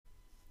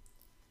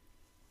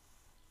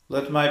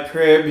Let my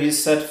prayer be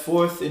set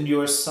forth in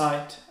your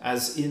sight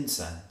as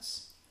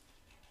incense,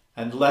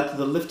 and let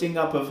the lifting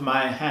up of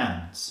my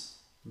hands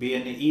be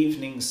an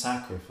evening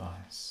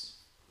sacrifice.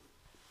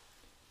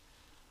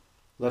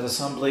 Let us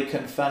humbly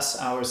confess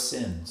our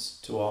sins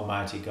to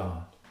Almighty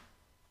God.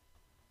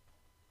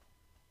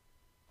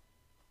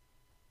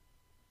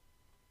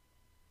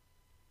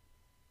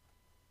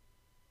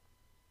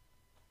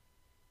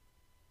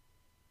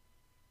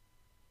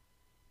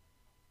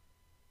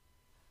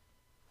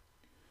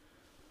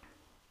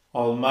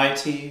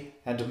 Almighty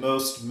and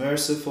most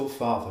merciful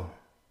Father,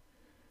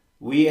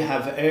 we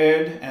have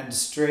erred and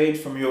strayed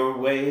from your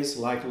ways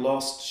like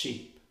lost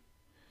sheep.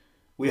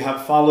 We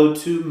have followed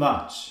too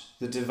much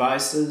the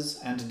devices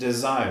and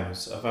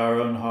desires of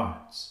our own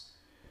hearts.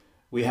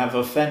 We have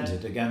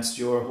offended against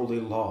your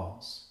holy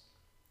laws.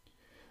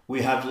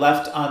 We have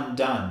left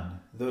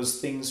undone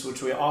those things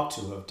which we ought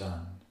to have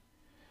done,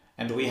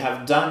 and we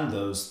have done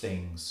those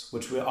things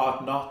which we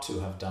ought not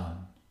to have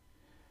done.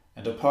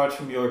 And apart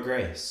from your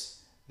grace,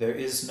 there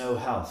is no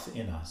health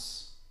in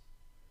us.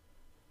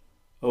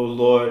 O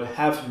Lord,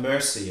 have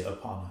mercy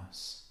upon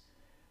us.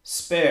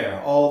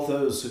 Spare all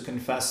those who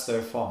confess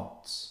their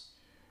faults.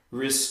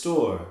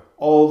 Restore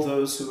all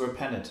those who are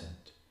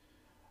penitent,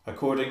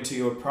 according to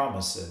your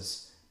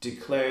promises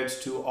declared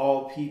to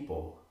all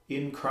people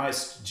in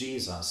Christ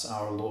Jesus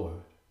our Lord.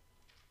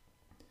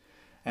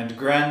 And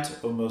grant,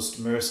 O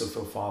most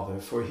merciful Father,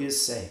 for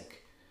his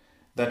sake,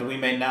 that we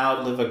may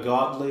now live a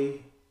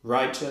godly,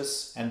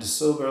 righteous, and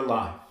sober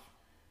life,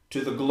 to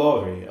the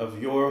glory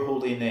of your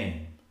holy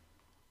name.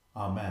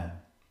 Amen.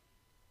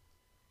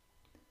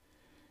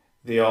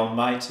 The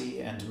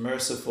Almighty and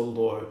merciful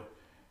Lord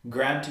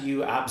grant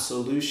you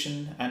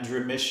absolution and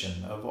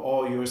remission of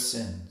all your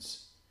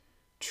sins,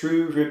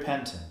 true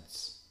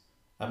repentance,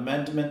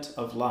 amendment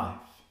of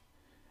life,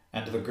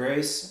 and the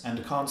grace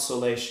and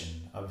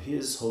consolation of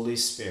his Holy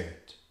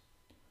Spirit.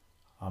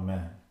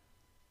 Amen.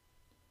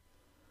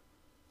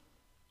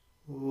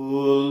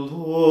 O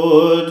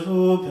Lord,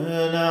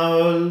 open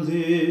our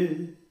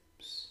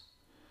lips,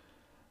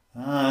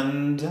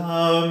 and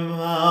our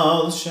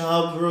mouth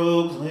shall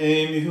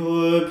proclaim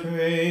your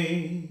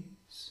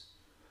praise.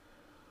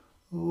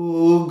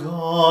 O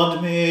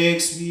God, make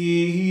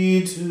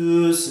speed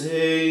to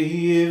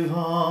save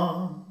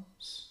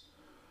us.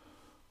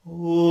 O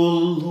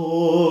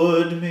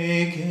Lord,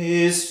 make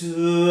haste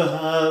to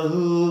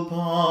help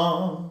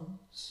us.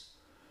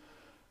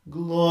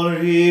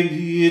 Glory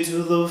be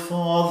to the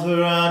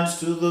Father, and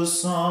to the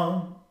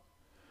Son,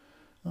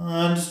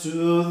 and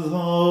to the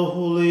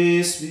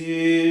Holy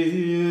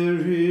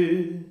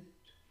Spirit,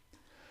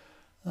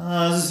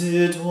 as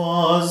it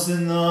was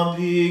in the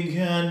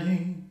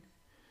beginning,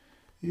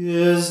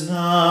 is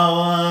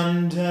now,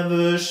 and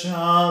ever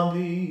shall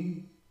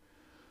be,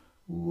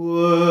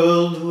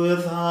 world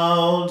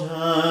without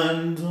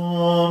end.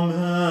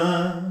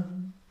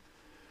 Amen.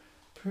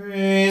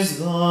 Praise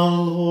the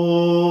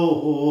Lord.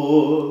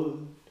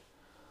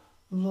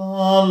 The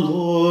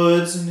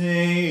Lord's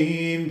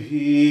name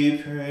be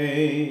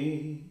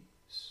praised.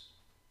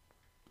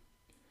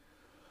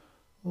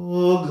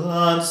 O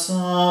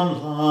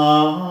gladsome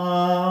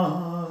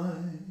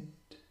light,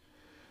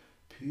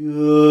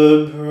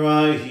 pure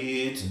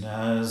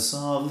brightness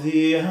of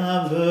the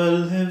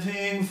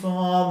ever-living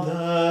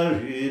Father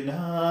in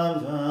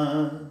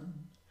heaven,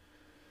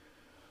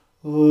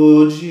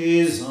 O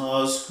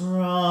Jesus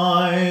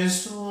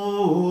Christ,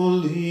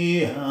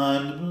 holy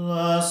and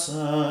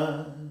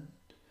blessed,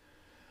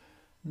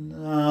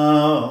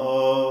 now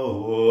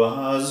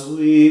as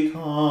we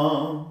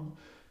come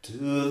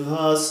to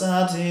the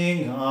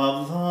setting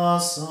of the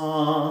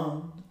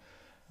sun,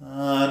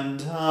 and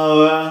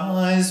our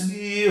eyes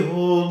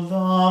behold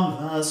the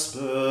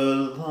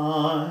vesper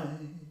light,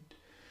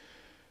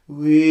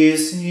 we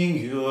sing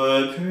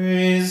your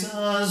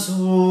praises,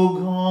 O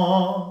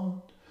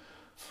God,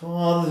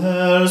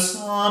 Father,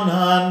 Son,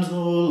 and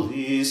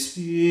Holy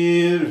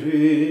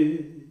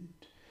Spirit.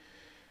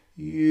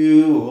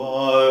 You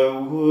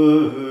are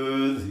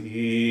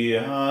worthy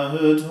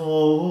at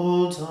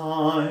all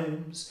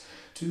times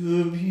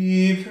to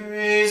be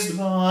praised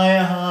by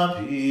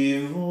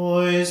happy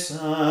voices.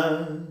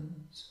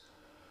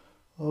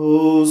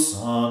 O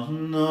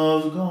Son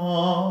of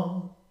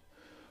God,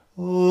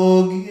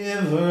 O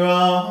Giver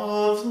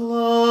of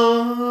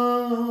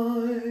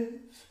life,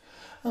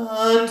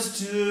 and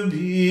to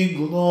be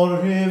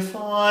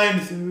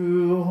glorified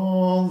through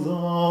all the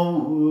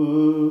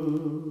world.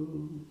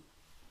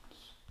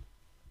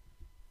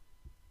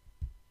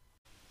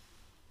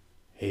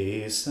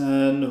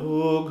 Hasten,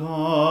 O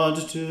God,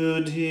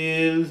 to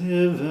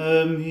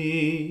deliver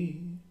me.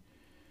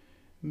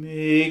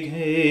 Make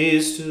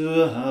haste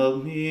to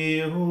help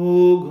me,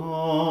 O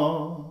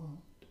God.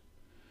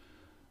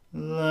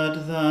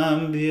 Let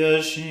them be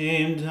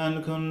ashamed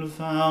and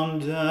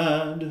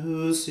confounded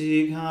who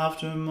seek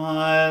after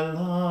my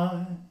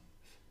life.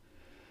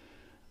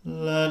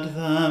 Let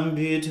them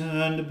be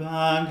turned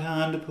back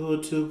and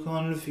put to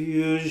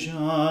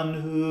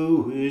confusion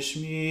who wish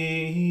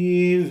me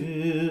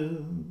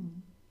evil.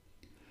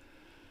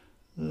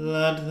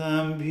 let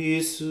them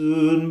be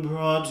soon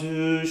brought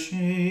to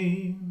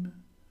shame,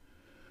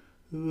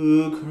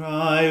 who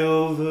cry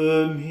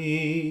over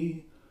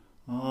me,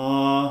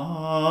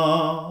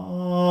 Ah.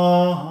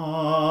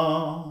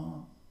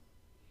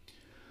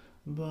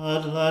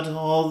 But let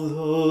all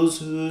those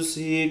who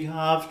seek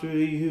after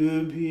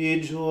you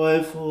be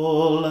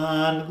joyful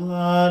and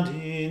glad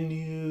in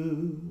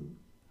you.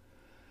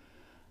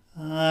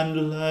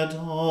 And let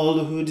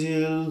all who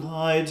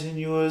delight in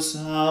your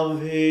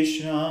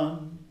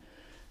salvation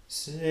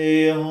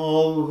say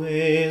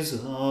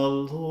always, the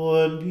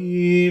Lord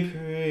be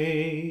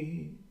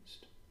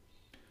praised.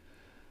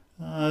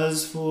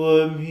 As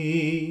for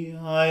me,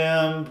 I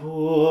am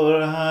poor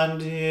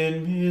and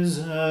in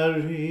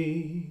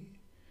misery.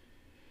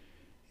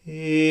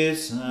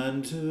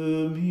 Hasten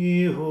to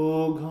me,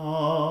 O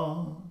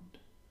God.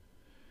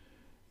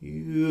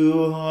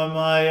 You are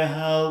my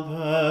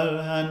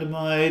helper and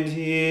my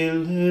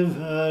deliverer.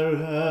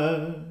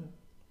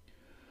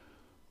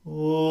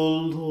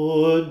 O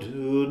Lord,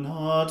 do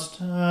not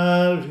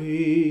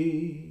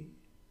tarry.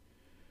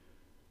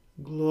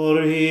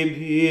 Glory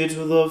be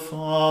to the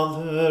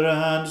Father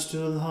and to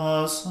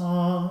the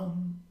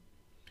Son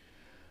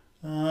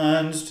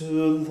and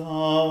to the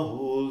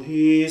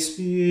Holy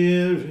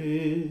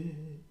Spirit,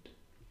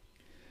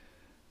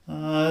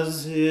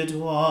 as it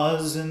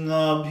was in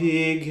the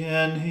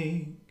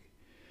beginning,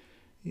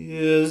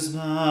 is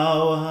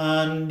now,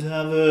 and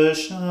ever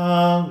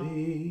shall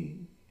be,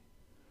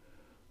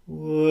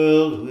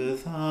 world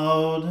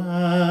without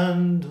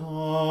end.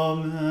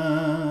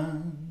 Amen.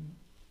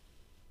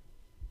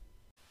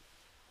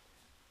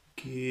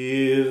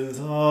 Give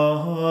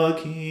the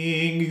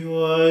King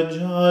your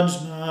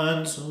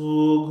judgments,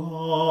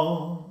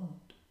 O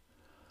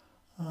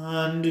God,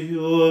 and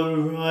your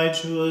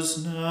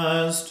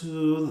righteousness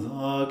to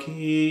the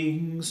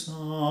King's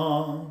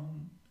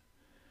Son.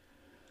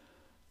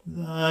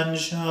 Then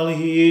shall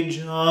he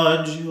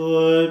judge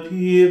your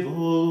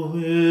people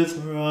with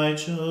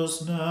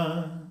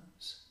righteousness,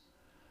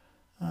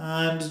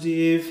 and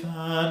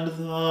defend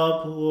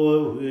the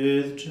poor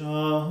with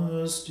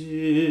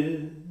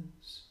justice.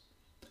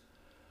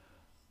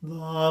 The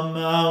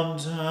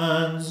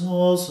mountains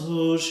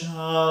also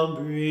shall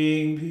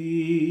bring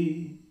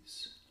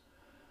peace,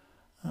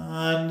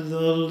 and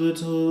the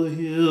little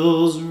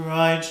hills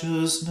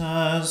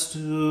righteousness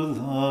to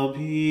the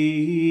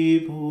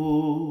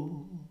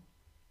people.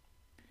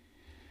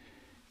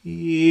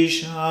 He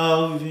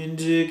shall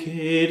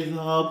vindicate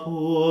the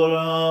poor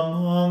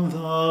among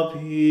the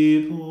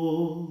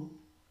people,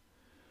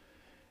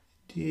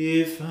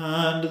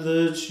 defend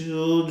the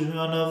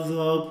children of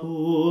the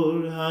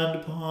poor,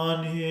 and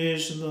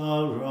punish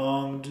the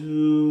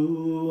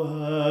wrongdoer.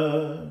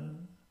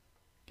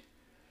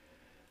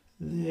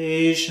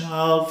 They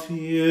shall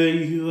fear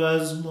you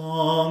as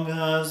long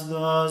as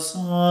the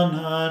sun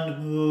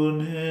and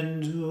moon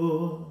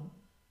endure.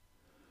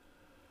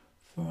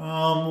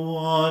 From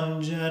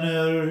one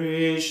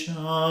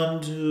generation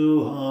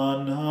to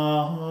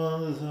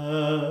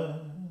another,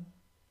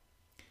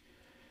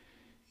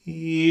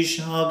 he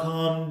shall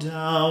come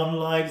down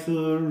like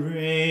the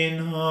rain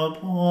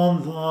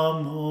upon the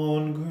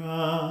mown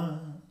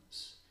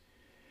grass,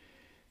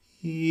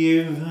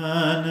 even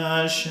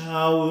as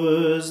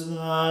showers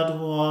that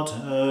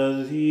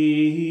water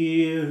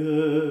the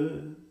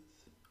earth.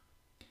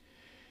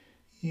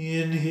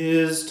 In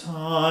his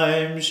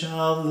time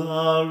shall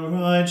the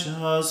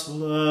righteous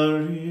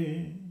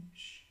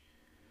flourish,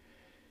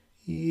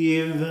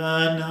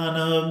 even an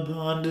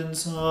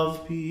abundance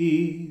of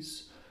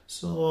peace,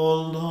 so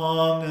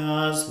long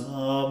as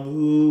the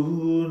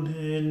moon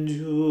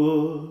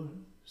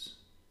endures.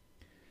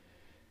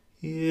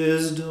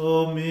 His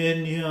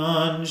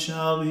dominion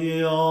shall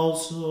be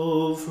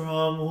also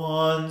from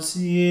one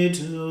sea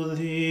to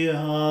the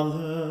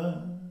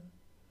other,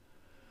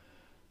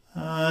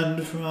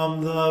 and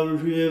from the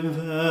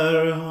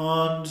river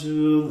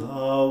unto the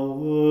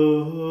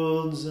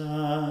world's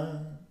end.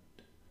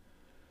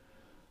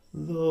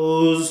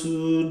 Those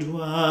who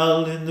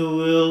dwell in the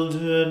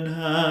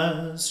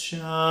wilderness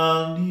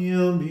shall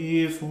kneel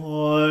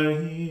before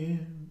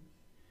him.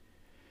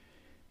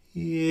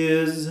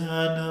 His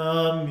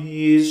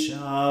enemies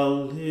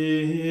shall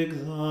lick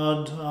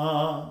the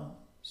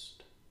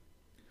dust.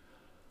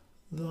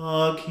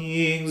 The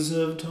kings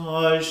of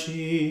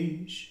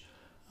Tarshish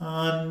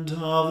and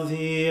of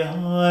the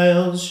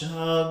isles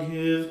shall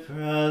give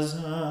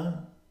presents.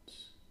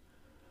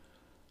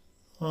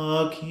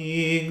 The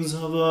kings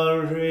of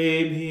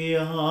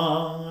Arabia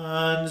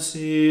and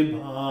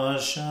Seba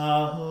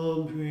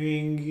shall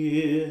bring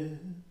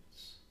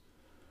gifts.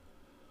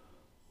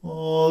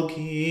 All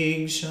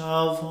kings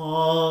shall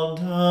fall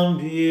down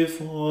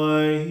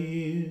before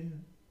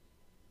him.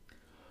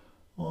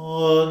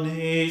 All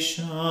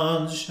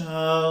nations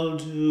shall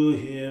do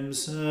him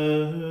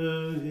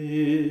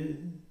service.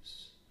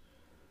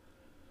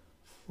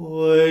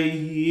 For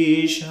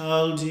he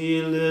shall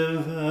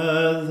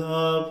deliver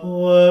the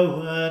poor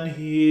when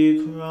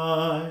he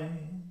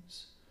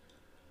cries,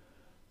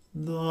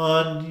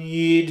 the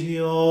needy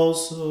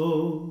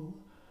also,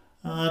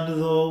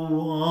 and the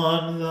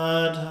one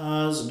that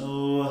has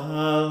no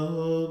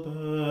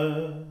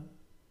helper.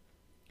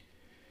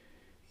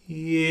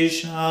 He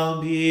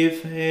shall be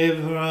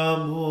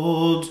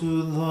favorable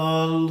to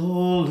the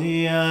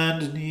lowly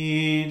and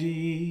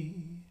needy,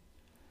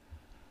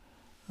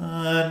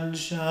 and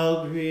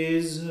shall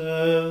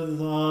preserve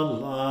the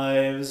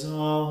lives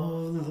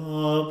of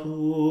the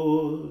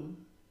poor.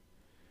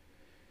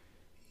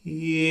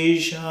 He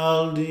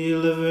shall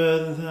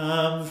deliver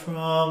them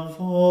from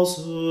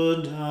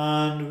falsehood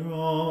and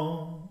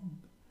wrong,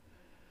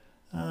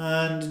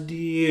 and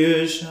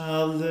dear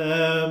shall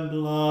their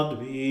blood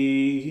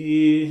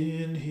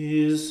be in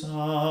his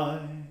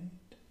sight.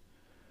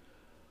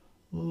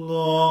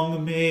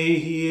 Long may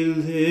he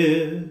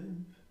live,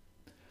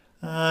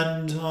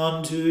 and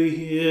unto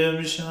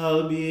him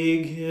shall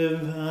be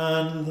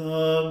given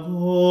the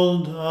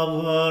gold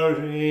of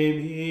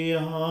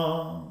Arabia.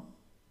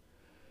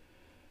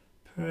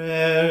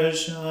 Prayer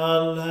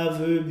shall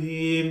ever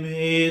be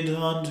made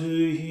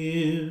unto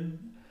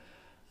him,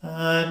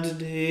 and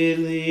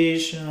daily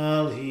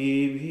shall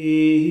he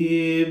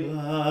be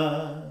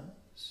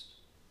blessed.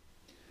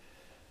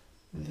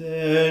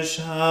 There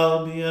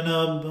shall be an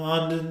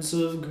abundance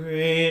of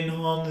grain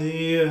on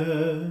the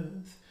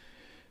earth,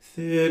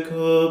 thick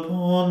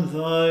upon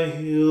the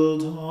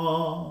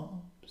hilltops.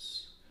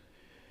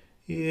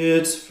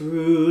 Its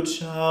fruit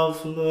shall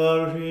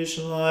flourish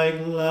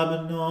like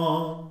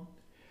Lebanon,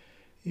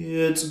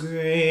 its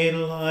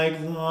grain like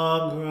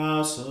the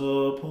grass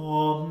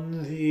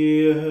upon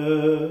the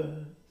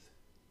earth.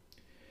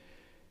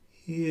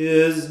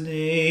 His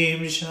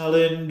name shall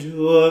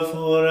endure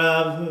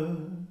forever.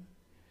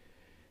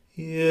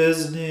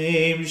 His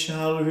name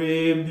shall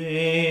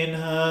remain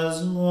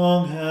as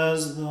long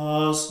as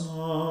the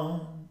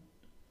sun.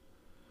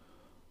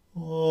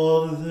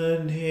 All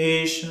the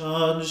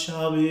nations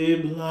shall be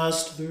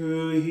blessed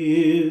through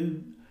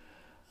him,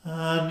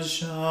 and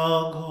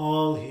shall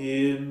call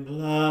him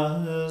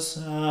blessed.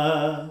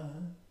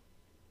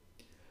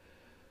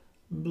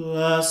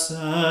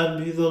 Blessed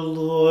be the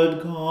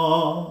Lord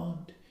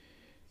God,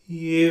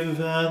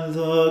 even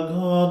the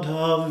God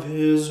of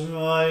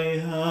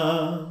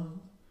Israel,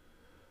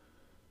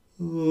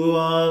 who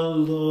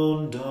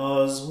alone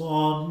does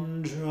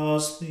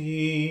wondrous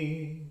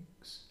things.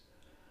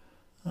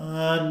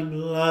 And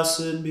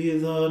blessed be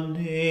the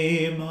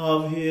name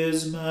of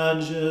his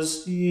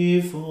majesty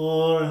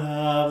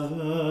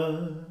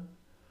forever.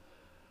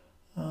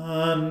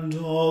 And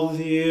all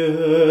the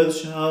earth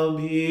shall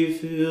be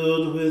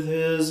filled with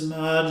his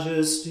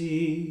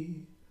majesty.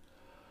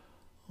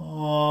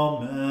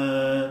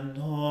 Amen.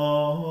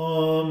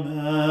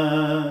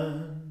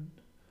 Amen.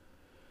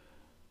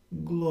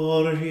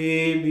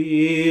 Glory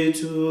be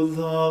to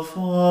the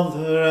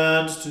Father,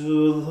 and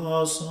to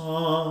the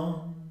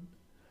Son,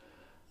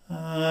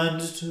 and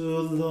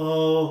to the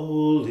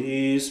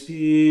Holy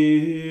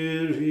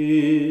Spirit,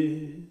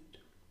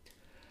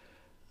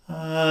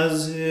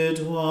 as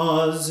it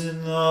was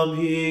in the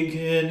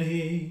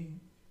beginning,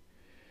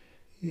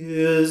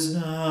 is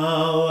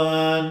now,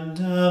 and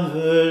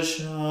ever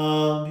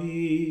shall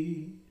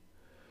be,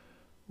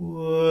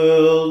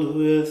 world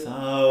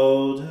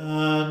without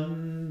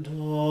end.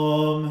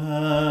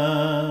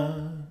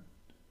 Amen.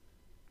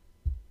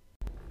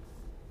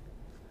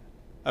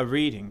 A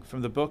reading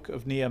from the book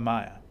of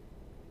Nehemiah.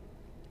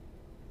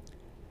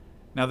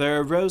 Now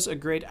there arose a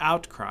great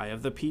outcry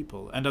of the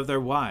people and of their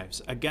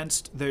wives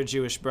against their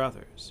Jewish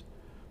brothers.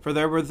 For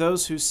there were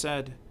those who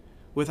said,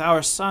 With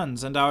our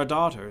sons and our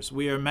daughters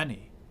we are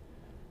many.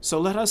 So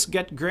let us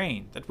get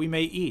grain, that we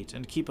may eat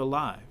and keep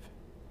alive.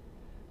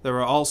 There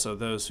were also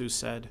those who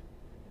said,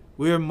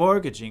 We are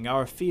mortgaging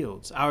our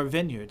fields, our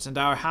vineyards, and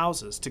our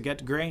houses to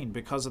get grain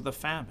because of the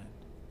famine.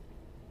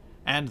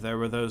 And there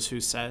were those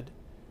who said,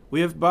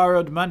 We have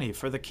borrowed money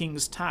for the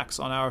king's tax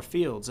on our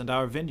fields and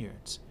our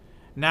vineyards.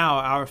 Now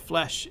our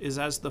flesh is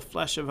as the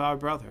flesh of our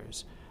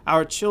brothers,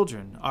 our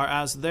children are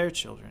as their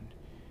children.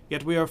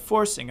 Yet we are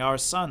forcing our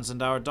sons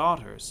and our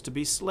daughters to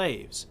be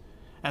slaves,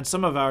 and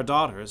some of our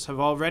daughters have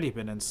already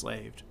been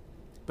enslaved.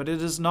 But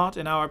it is not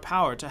in our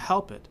power to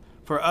help it,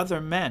 for other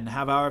men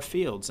have our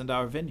fields and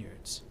our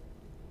vineyards.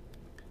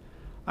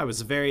 I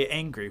was very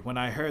angry when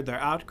I heard their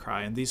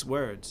outcry and these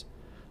words.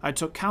 I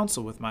took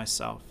counsel with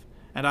myself,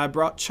 and I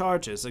brought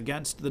charges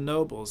against the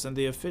nobles and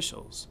the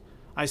officials.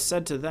 I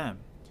said to them,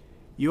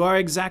 You are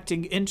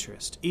exacting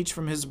interest, each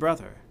from his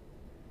brother.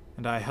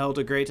 And I held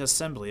a great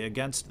assembly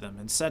against them,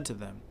 and said to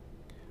them,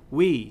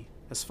 We,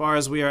 as far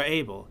as we are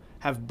able,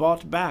 have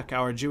bought back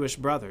our Jewish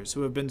brothers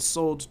who have been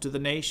sold to the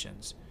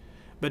nations.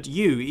 But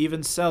you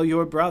even sell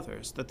your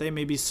brothers, that they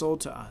may be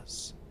sold to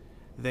us.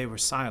 They were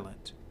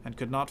silent, and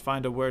could not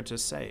find a word to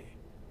say.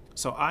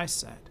 So I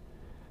said,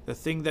 The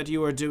thing that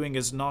you are doing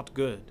is not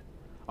good.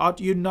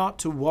 Ought you not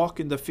to walk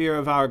in the fear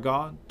of our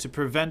God, to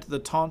prevent the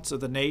taunts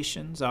of the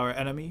nations, our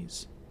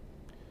enemies?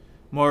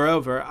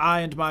 Moreover, I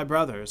and my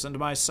brothers and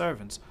my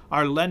servants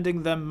are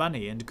lending them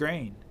money and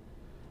grain.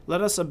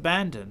 Let us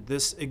abandon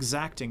this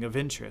exacting of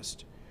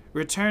interest.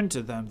 Return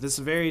to them this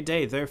very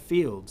day their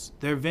fields,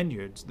 their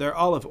vineyards, their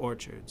olive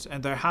orchards,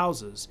 and their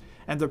houses,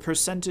 and the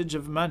percentage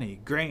of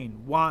money,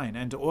 grain, wine,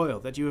 and oil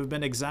that you have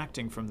been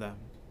exacting from them."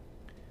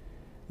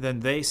 Then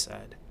they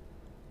said,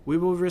 "We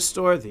will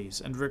restore these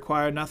and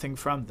require nothing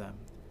from them.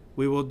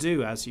 We will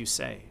do as you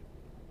say."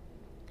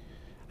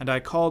 And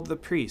I called the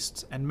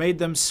priests and made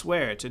them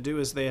swear to do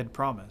as they had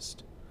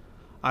promised.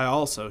 I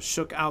also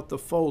shook out the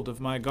fold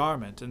of my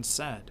garment and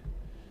said,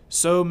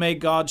 "So may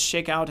God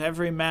shake out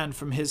every man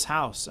from his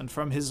house and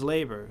from his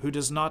labor who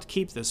does not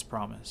keep this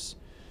promise.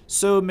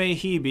 So may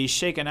he be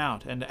shaken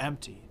out and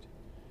emptied."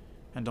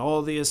 And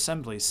all the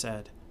assembly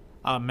said,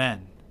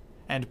 "Amen,"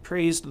 and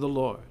praised the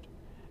Lord.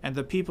 And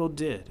the people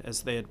did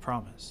as they had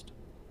promised.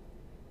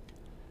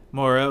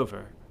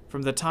 Moreover,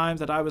 from the time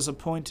that I was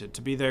appointed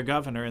to be their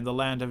governor in the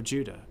land of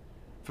Judah,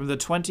 from the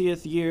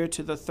 20th year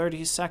to the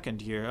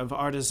 32nd year of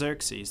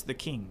Artaxerxes the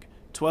king,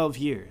 12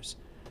 years,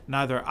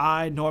 neither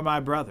I nor my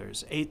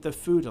brothers ate the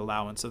food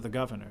allowance of the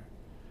governor.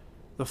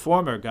 The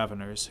former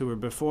governors who were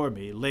before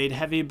me laid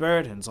heavy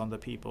burdens on the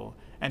people,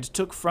 and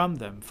took from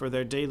them for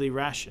their daily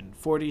ration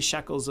 40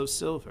 shekels of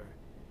silver.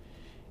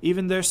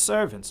 Even their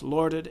servants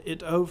lorded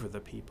it over the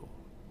people,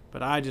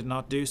 but I did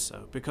not do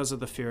so because of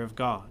the fear of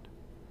God.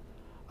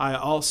 I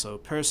also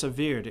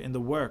persevered in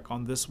the work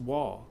on this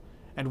wall,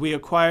 and we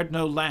acquired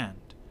no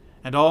land,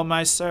 and all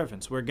my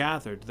servants were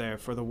gathered there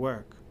for the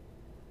work.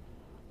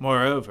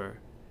 Moreover,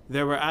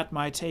 there were at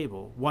my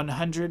table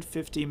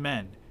 150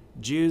 men,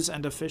 Jews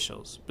and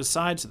officials,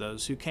 besides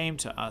those who came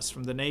to us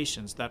from the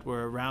nations that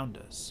were around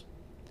us.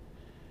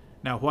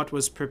 Now what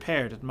was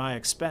prepared at my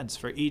expense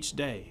for each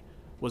day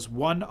was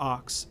 1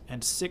 ox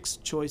and 6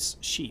 choice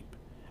sheep,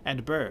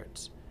 and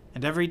birds,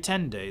 and every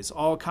 10 days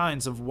all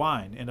kinds of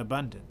wine in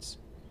abundance.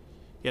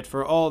 Yet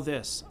for all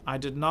this I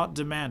did not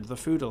demand the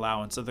food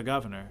allowance of the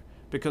governor,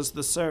 because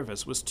the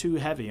service was too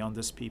heavy on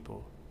this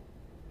people.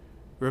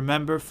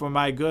 Remember for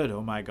my good,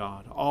 O my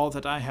God, all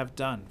that I have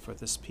done for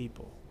this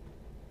people.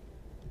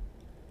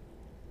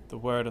 The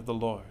word of the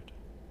Lord.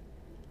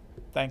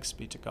 Thanks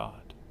be to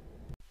God.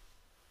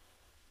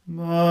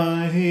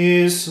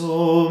 My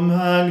soul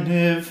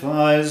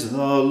magnifies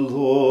the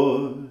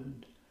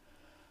Lord,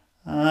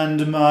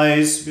 and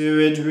my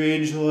spirit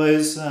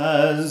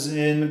rejoices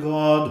in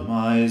God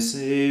my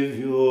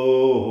Saviour.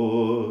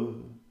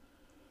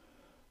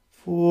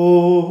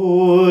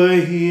 For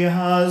he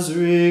has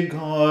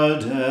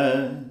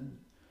regarded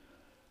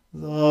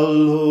the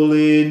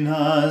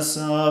lowliness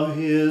of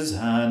his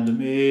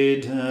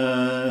handmaiden.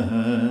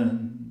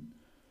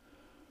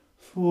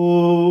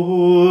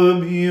 For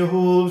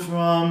behold,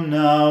 from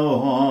now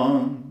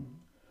on,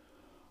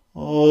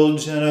 all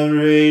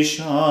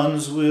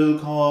generations will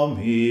call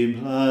me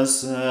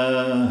blessed.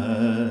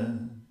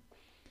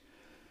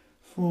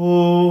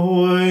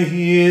 For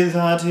he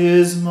that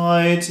is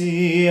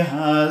mighty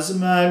has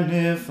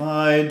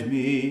magnified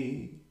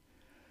me,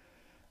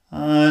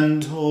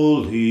 and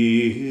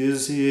holy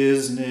is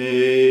his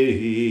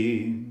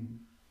name.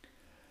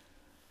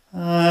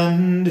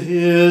 And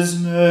his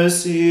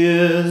mercy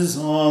is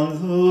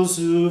on those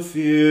who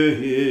fear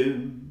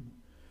him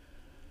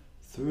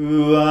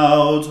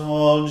throughout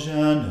all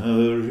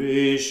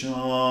generations.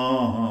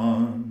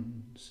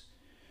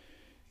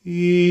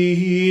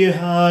 He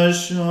has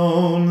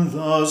shown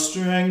the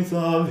strength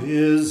of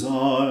his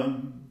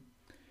arm.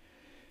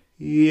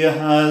 He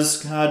has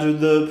scattered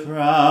the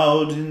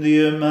proud in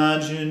the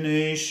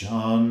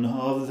imagination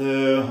of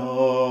their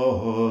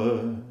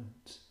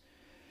hearts.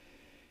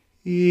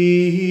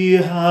 He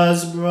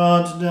has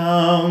brought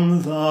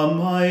down the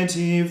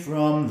mighty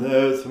from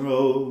their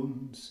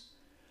thrones,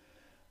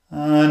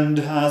 and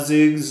has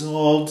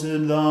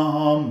exalted the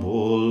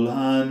humble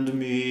and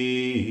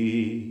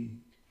meek.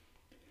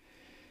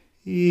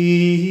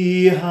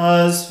 He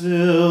has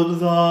filled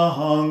the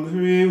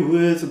hungry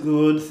with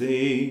good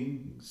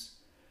things,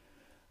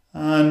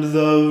 and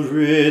the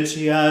rich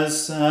he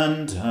has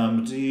sent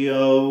empty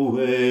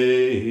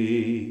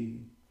away.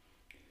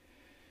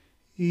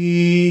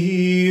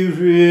 He,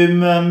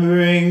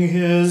 remembering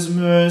his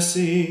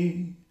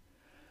mercy,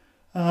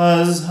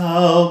 has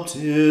helped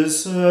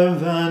his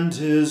servant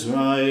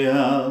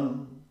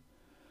Israel,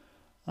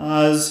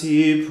 as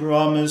he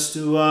promised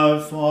to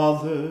our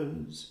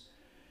fathers,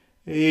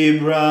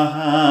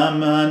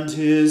 Abraham and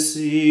his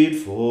seed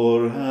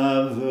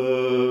forever.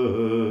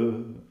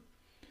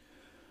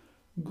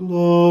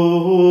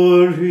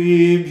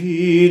 Glory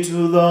be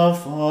to the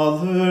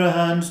Father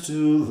and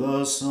to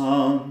the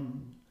Son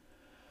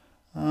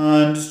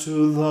and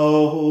to the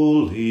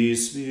Holy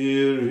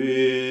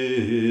Spirit,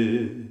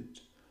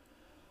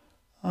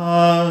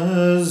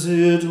 as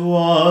it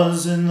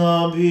was in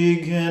the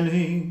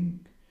beginning,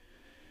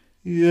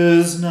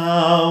 is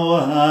now,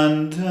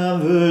 and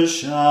ever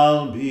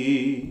shall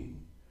be,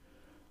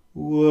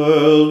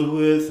 world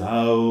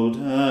without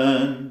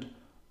end.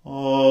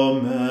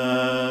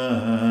 Amen.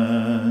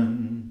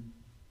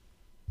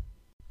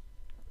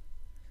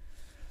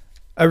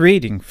 A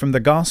reading from the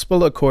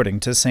Gospel according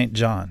to St.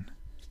 John.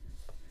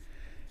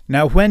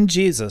 Now when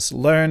Jesus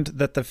learned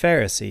that the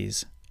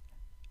Pharisees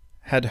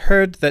had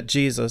heard that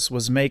Jesus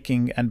was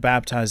making and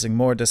baptizing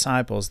more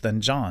disciples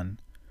than John,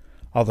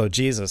 although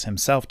Jesus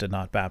himself did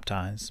not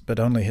baptize, but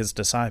only his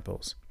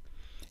disciples,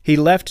 he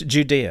left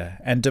Judea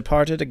and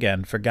departed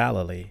again for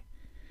Galilee.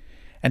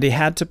 And he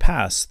had to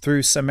pass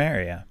through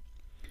Samaria.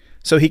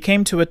 So he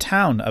came to a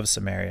town of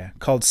Samaria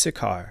called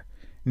Sychar,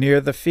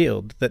 near the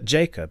field that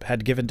Jacob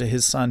had given to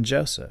his son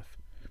Joseph.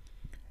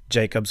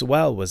 Jacob's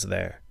well was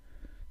there.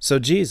 So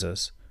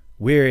Jesus,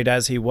 wearied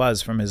as he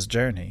was from his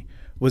journey,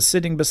 was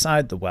sitting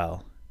beside the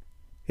well.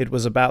 It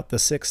was about the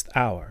 6th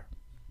hour.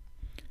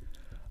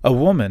 A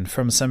woman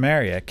from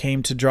Samaria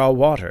came to draw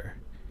water.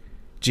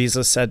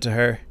 Jesus said to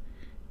her,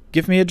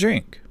 "Give me a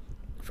drink,"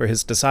 for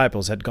his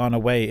disciples had gone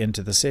away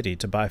into the city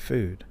to buy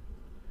food.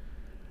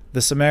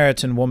 The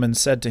Samaritan woman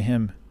said to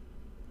him,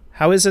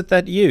 "How is it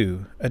that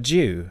you, a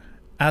Jew,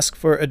 ask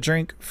for a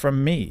drink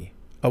from me,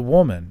 a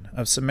woman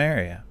of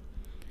Samaria?"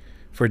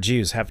 For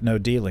Jews have no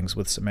dealings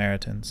with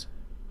Samaritans.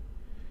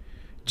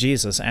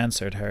 Jesus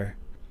answered her,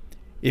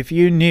 "If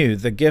you knew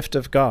the gift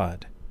of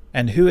God,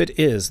 and who it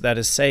is that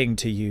is saying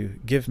to you,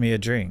 'Give me a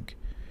drink,'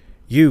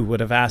 you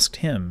would have asked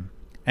him,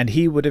 and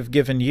he would have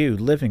given you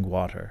living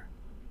water."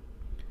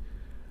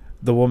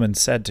 The woman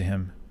said to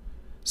him,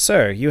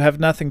 "Sir, you have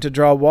nothing to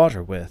draw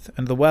water with,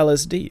 and the well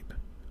is deep.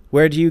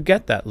 Where do you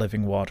get that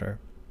living water?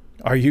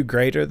 Are you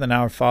greater than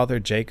our father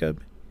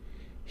Jacob?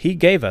 He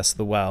gave us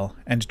the well,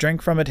 and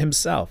drank from it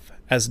himself,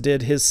 as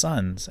did his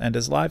sons and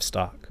his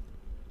livestock."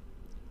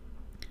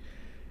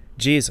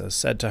 Jesus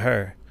said to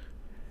her,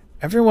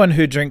 "Everyone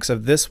who drinks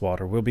of this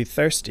water will be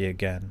thirsty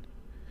again,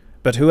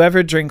 but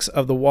whoever drinks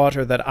of the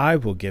water that I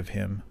will give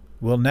him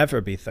will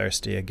never be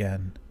thirsty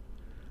again.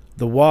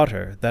 The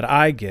water that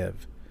I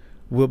give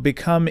will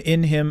become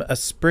in him a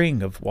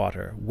spring of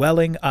water,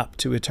 welling up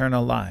to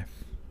eternal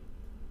life."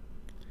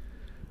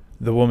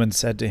 The woman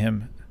said to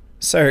him,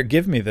 "Sir,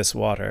 give me this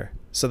water,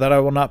 so that I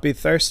will not be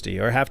thirsty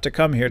or have to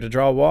come here to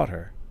draw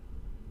water."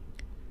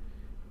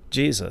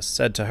 Jesus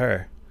said to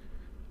her,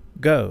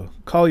 "Go,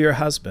 call your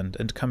husband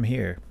and come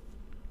here."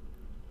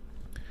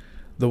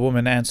 The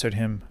woman answered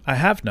him, "I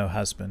have no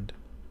husband."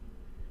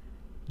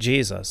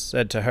 Jesus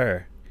said to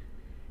her,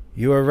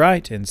 "You are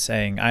right in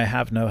saying, 'I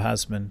have no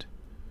husband,'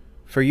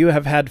 for you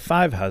have had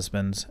 5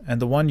 husbands,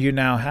 and the one you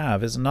now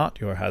have is not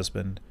your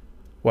husband.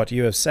 What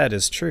you have said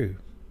is true."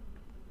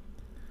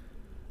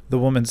 The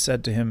woman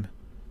said to him,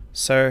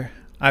 "Sir,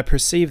 I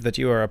perceive that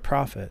you are a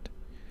prophet.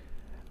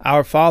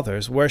 Our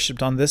fathers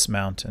worshipped on this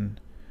mountain,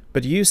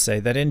 but you say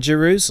that in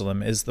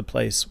Jerusalem is the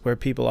place where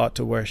people ought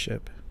to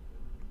worship."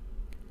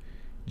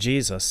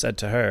 Jesus said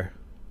to her,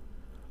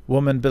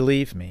 "Woman,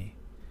 believe me,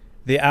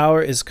 the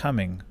hour is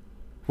coming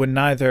when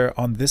neither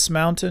on this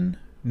mountain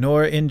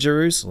nor in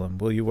Jerusalem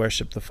will you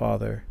worship the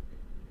Father.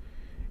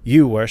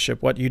 You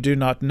worship what you do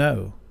not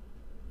know.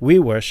 We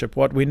worship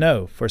what we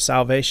know, for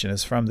salvation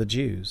is from the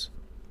Jews.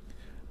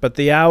 But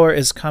the hour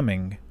is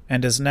coming,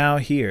 and is now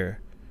here,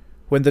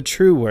 when the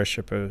true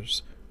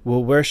worshippers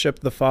will worship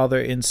the Father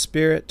in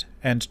spirit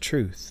and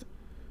truth,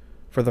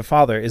 for the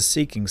Father is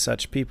seeking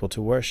such people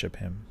to worship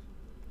him.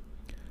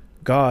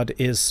 God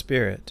is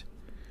spirit,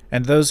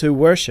 and those who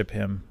worship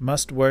him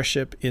must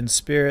worship in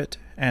spirit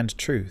and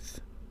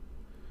truth."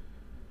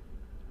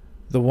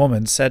 The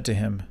woman said to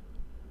him,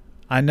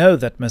 "I know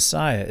that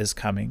Messiah is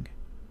coming,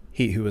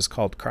 he who is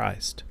called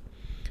Christ.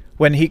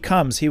 When he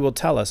comes, he will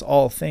tell us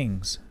all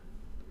things."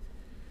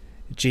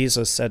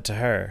 Jesus said to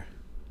her,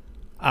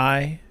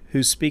 "I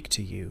who speak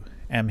to you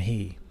am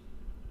he."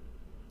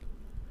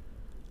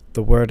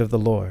 The word of the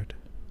Lord.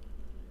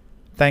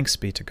 Thanks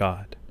be to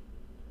God.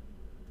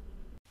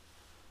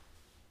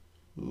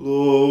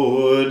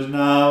 Lord,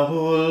 now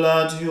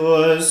let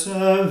your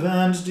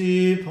servant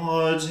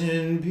depart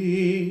in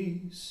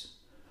peace,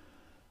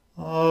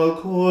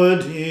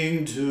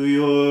 according to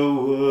your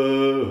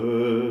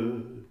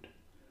word.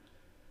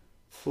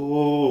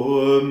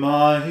 For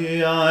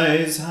my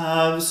eyes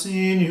have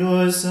seen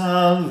your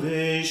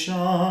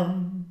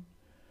salvation,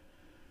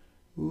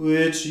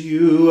 which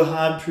you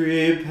have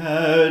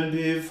prepared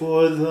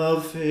before the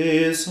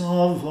face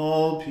of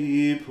all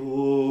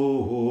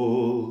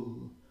people,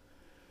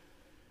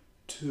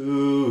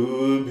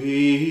 to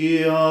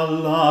be a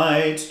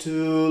light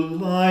to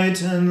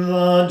lighten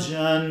the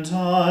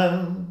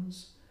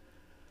Gentiles,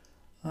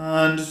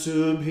 and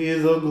to be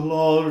the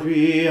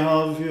glory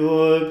of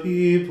your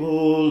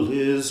people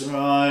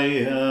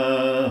Israel.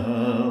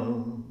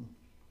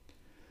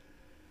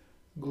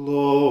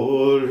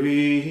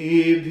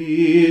 Glory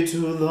be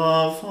to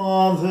the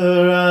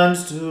Father and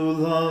to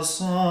the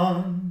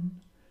Son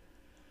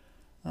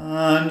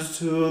and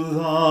to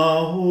the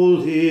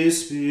Holy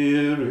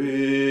Spirit,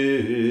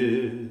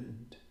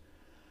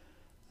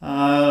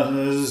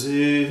 as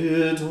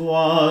it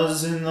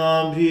was in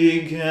the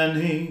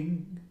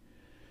beginning,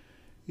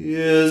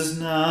 is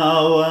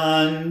now,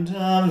 and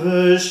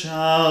ever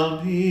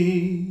shall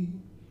be,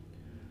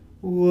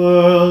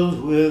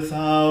 world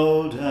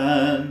without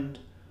end.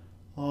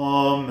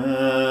 Amen.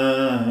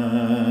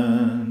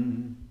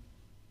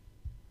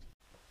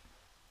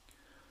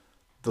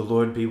 The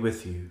Lord be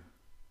with you.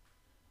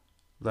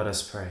 Let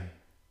us pray.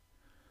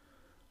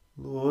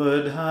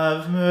 Lord,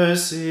 have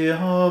mercy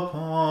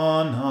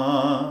upon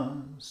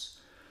us.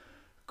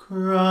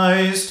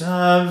 Christ,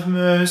 have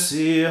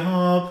mercy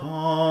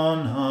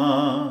upon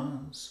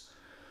us.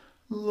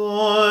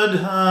 Lord,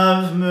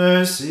 have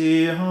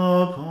mercy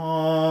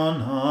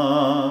upon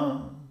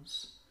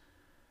us.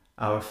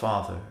 Our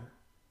Father,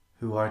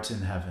 who art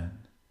in heaven,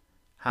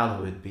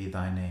 hallowed be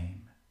thy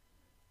name.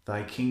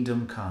 Thy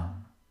kingdom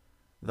come,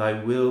 thy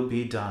will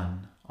be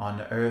done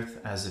on earth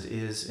as it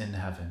is in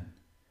heaven.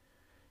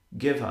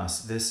 Give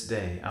us this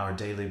day our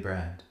daily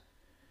bread,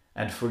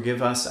 and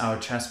forgive us our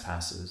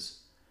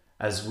trespasses,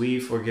 as we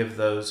forgive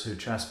those who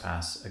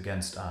trespass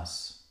against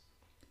us.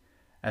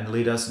 And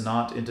lead us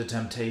not into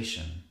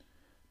temptation,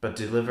 but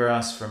deliver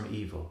us from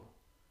evil.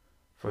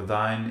 For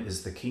thine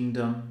is the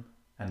kingdom,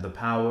 and the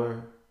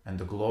power, and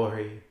the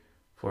glory,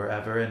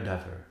 forever and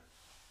ever.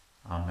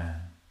 Amen.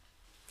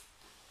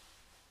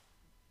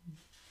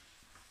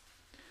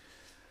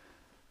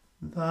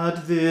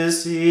 That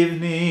this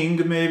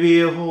evening may be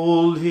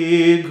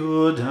holy,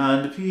 good,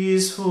 and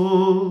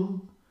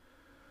peaceful,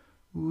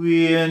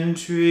 we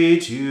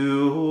entreat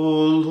you,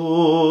 O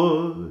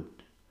Lord,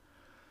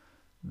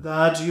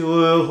 that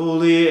your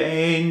holy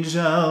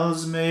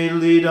angels may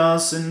lead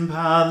us in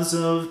paths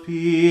of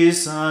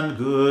peace and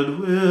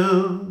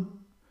goodwill.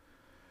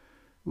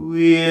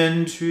 We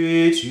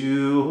entreat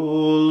you,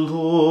 O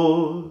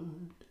Lord,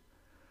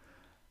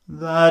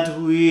 that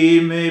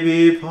we may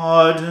be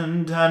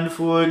pardoned and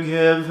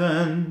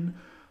forgiven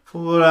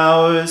for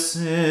our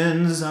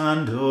sins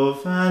and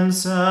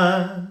offenses.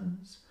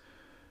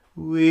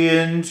 We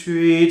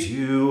entreat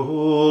you,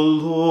 O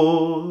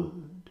Lord,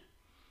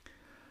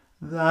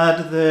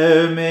 that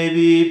there may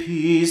be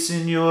peace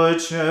in your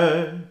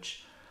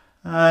church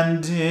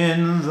and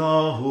in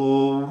the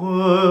whole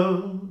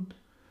world.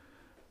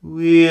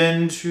 We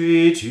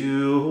entreat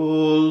you,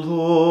 O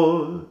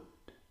Lord,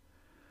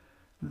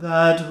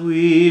 that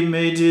we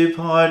may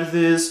depart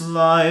this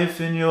life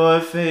in your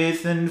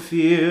faith and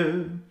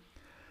fear,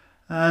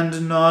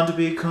 and not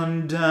be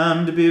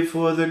condemned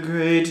before the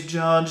great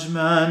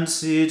judgment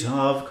seat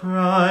of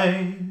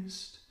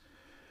Christ.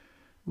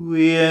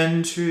 We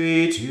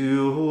entreat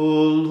you,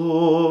 O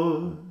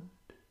Lord,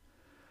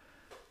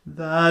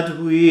 that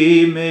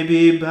we may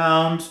be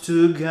bound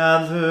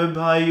together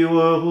by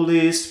your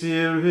Holy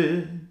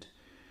Spirit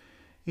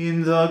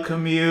in the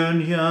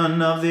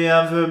communion of the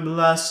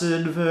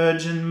ever-blessed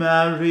Virgin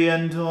Mary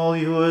and all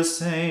your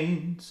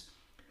saints,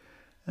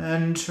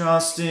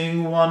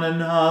 entrusting one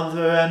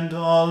another and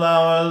all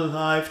our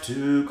life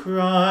to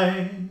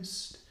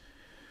Christ.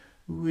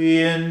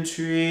 We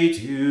entreat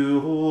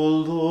you, O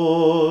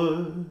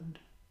Lord.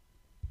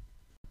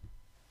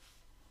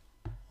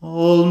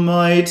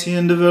 Almighty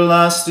and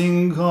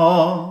everlasting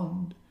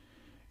God,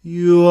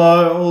 you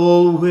are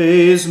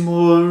always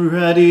more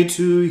ready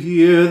to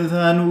hear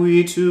than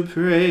we to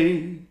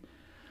pray,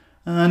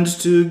 and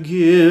to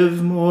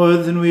give more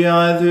than we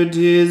either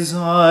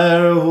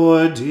desire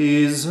or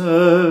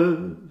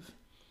deserve.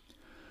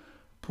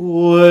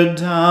 Pour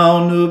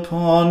down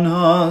upon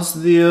us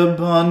the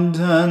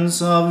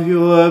abundance of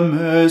your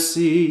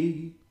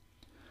mercy,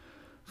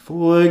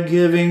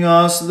 forgiving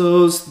us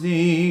those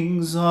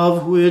things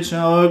of which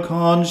our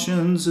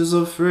conscience is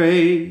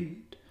afraid,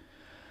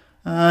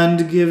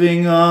 and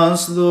giving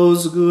us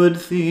those good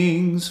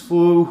things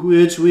for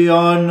which we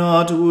are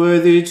not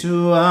worthy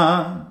to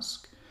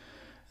ask,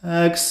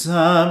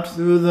 except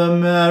through the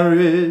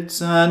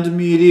merits and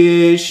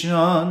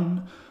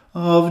mediation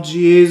of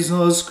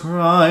Jesus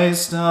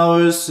Christ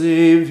our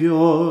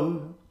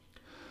Saviour,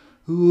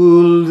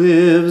 who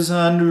lives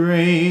and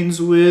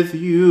reigns with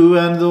you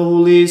and the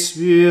Holy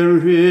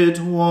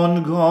Spirit,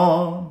 one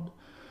God,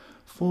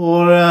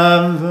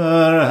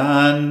 forever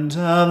and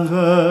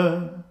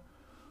ever.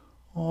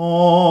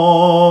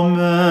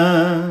 Amen.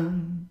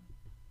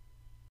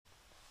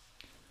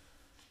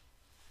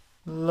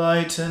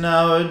 Lighten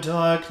our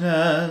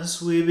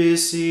darkness, we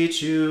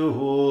beseech you,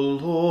 O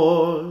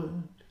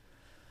Lord,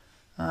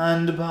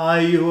 and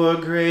by your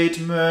great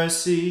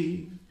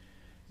mercy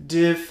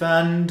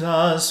defend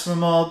us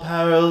from all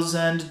perils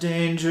and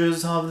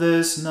dangers of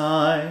this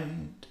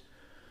night,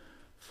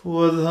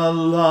 for the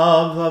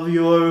love of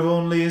your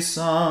only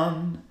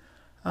Son,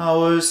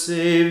 our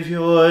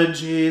Saviour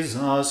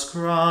Jesus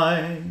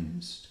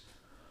Christ.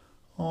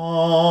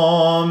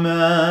 Amen.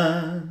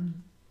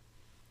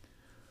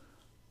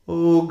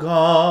 O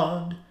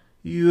God,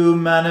 you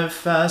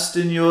manifest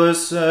in your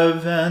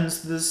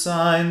servants the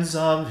signs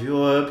of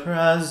your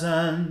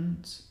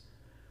presence.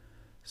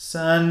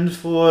 Send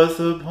forth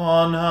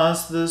upon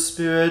us the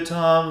Spirit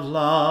of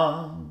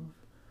love,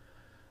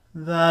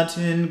 that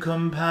in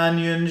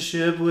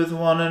companionship with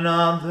one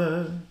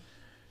another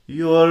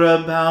your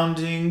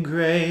abounding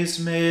grace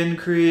may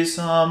increase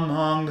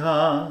among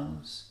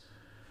us.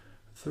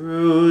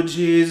 Through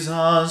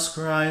Jesus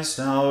Christ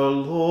our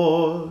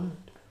Lord.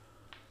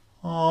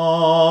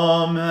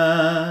 Amen.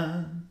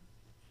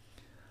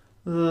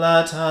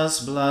 Let us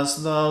bless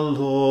the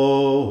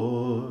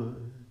Lord.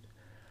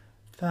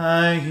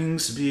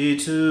 Thanks be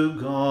to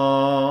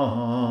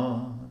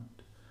God.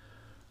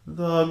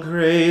 The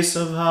grace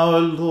of our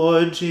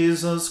Lord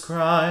Jesus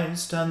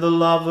Christ, and the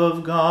love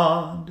of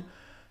God,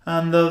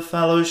 and the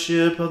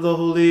fellowship of the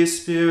Holy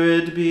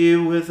Spirit be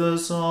with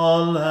us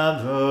all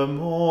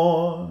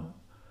evermore.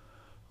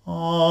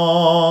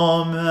 Amen.